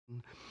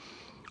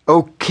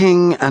O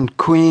King and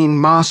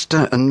Queen,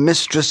 Master and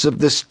Mistress of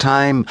this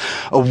time,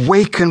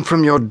 awaken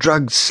from your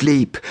drugged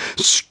sleep.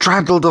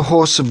 Straddle the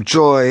horse of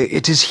joy.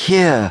 It is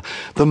here,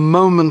 the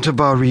moment of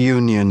our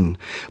reunion.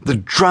 The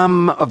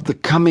drum of the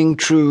coming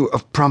true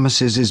of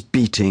promises is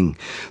beating.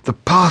 The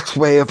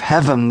pathway of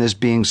heaven is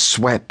being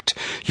swept.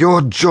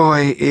 Your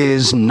joy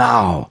is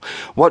now.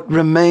 What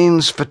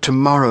remains for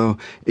tomorrow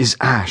is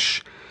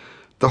ash.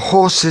 The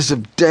horses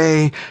of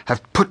day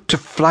have put to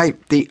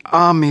flight the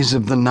armies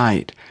of the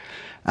night,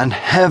 and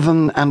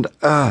heaven and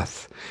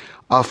earth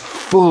are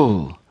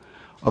full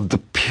of the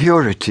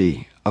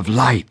purity of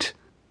light.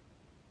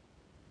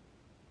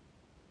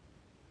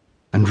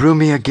 And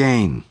Rumi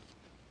again.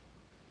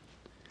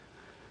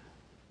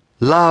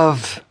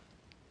 Love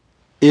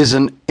is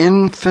an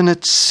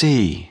infinite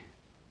sea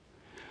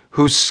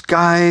whose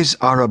skies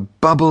are a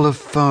bubble of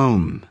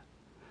foam.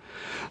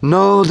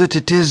 Know that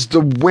it is the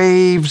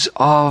waves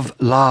of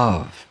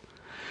love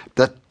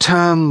that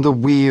turn the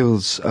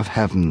wheels of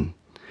heaven.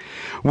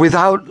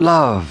 Without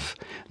love,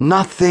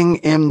 nothing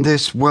in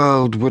this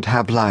world would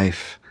have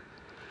life.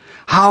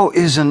 How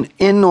is an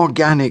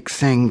inorganic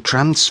thing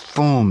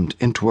transformed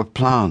into a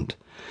plant?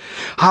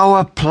 How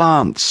are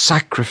plants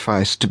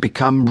sacrificed to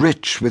become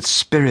rich with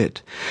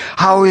spirit?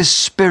 How is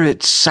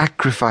spirit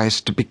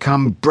sacrificed to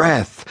become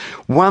breath,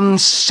 one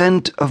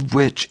scent of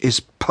which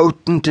is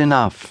potent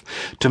enough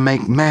to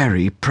make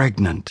Mary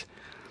pregnant?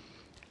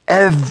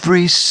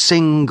 Every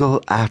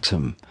single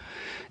atom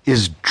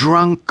is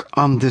drunk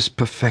on this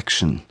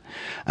perfection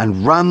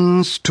and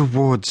runs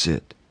towards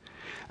it.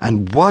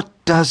 And what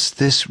does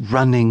this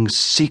running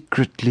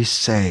secretly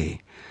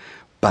say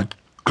but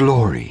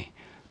glory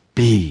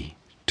be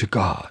to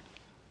God?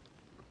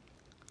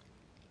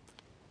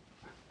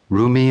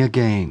 Rumi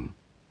again.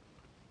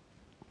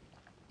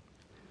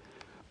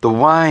 The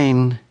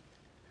wine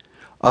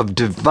of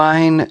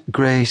divine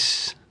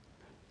grace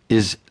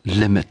is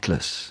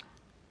limitless.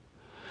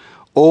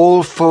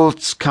 All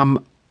faults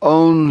come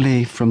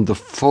only from the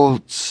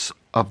faults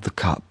of the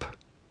cup.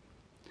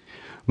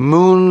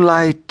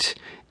 Moonlight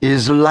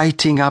is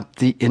lighting up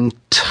the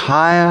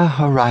entire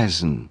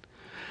horizon.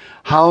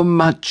 How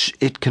much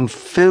it can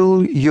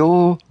fill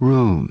your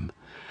room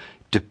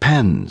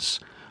depends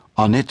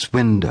on its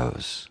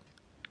windows.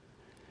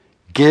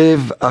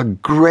 Give a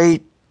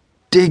great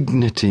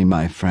dignity,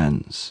 my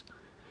friends,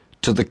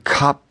 to the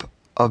cup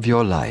of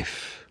your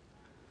life.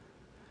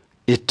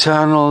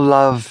 Eternal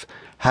love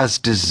has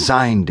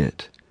designed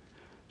it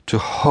to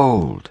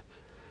hold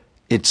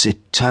its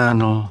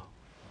eternal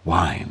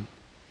wine.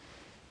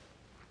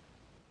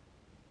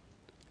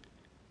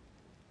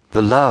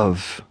 The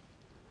love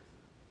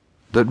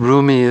that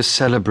Rumi is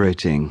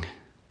celebrating,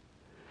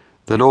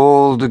 that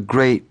all the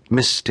great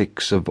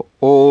mystics of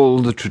all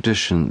the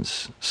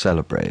traditions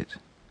celebrate,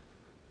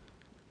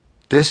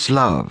 this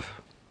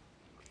love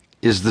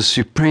is the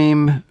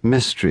supreme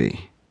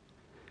mystery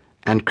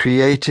and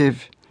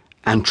creative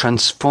and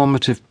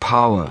transformative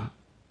power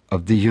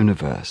of the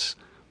universe.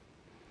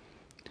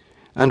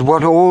 And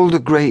what all the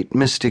great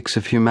mystics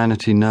of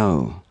humanity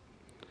know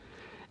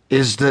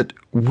is that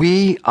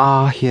we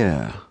are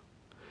here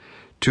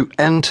to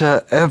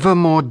enter ever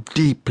more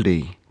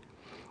deeply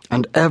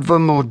and ever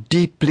more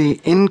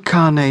deeply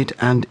incarnate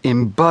and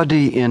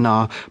embody in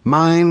our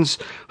minds,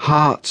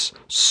 hearts,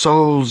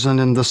 souls,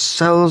 and in the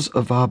cells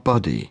of our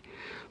body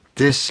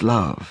this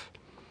love,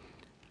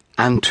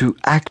 and to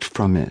act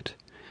from it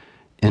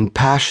in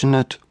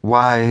passionate,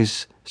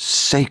 wise,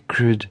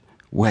 sacred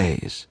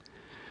ways,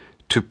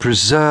 to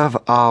preserve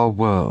our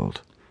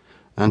world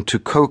and to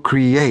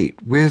co-create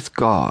with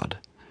God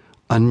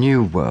a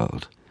new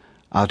world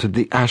out of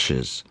the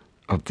ashes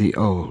of the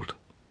old.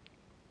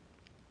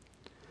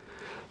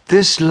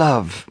 This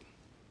love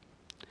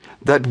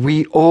that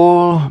we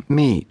all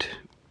meet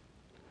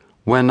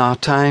when our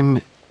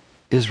time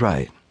is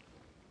right,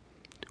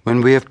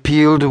 when we have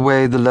peeled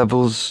away the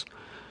levels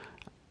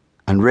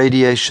and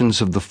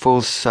radiations of the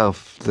false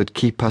self that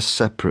keep us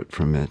separate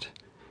from it.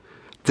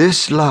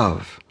 This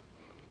love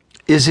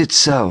is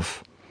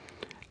itself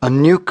a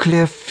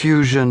nuclear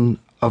fusion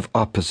of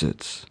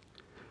opposites,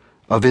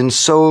 of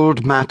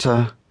ensouled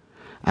matter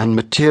and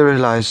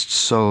materialized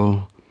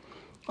soul,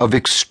 of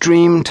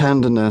extreme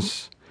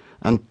tenderness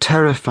and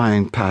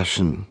terrifying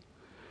passion,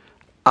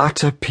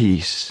 utter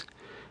peace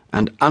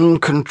and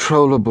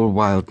uncontrollable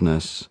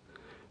wildness,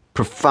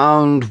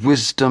 profound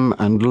wisdom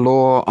and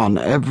law on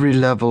every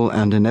level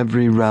and in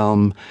every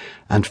realm,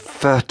 and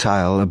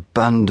fertile,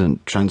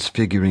 abundant,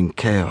 transfiguring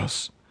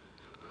chaos.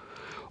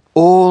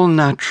 All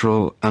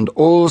natural and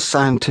all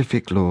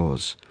scientific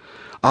laws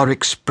are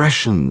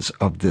expressions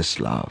of this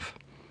love.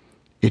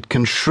 It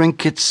can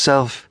shrink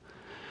itself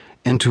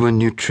into a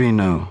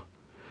neutrino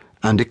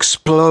and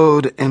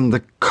explode in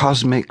the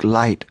cosmic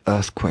light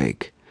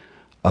earthquake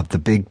of the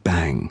Big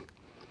Bang.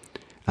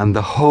 And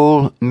the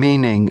whole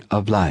meaning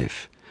of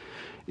life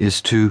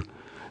is to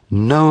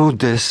know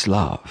this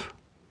love,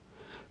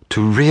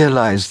 to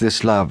realize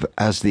this love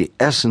as the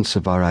essence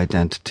of our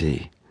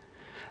identity,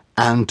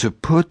 and to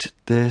put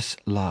this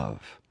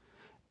love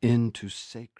into sacred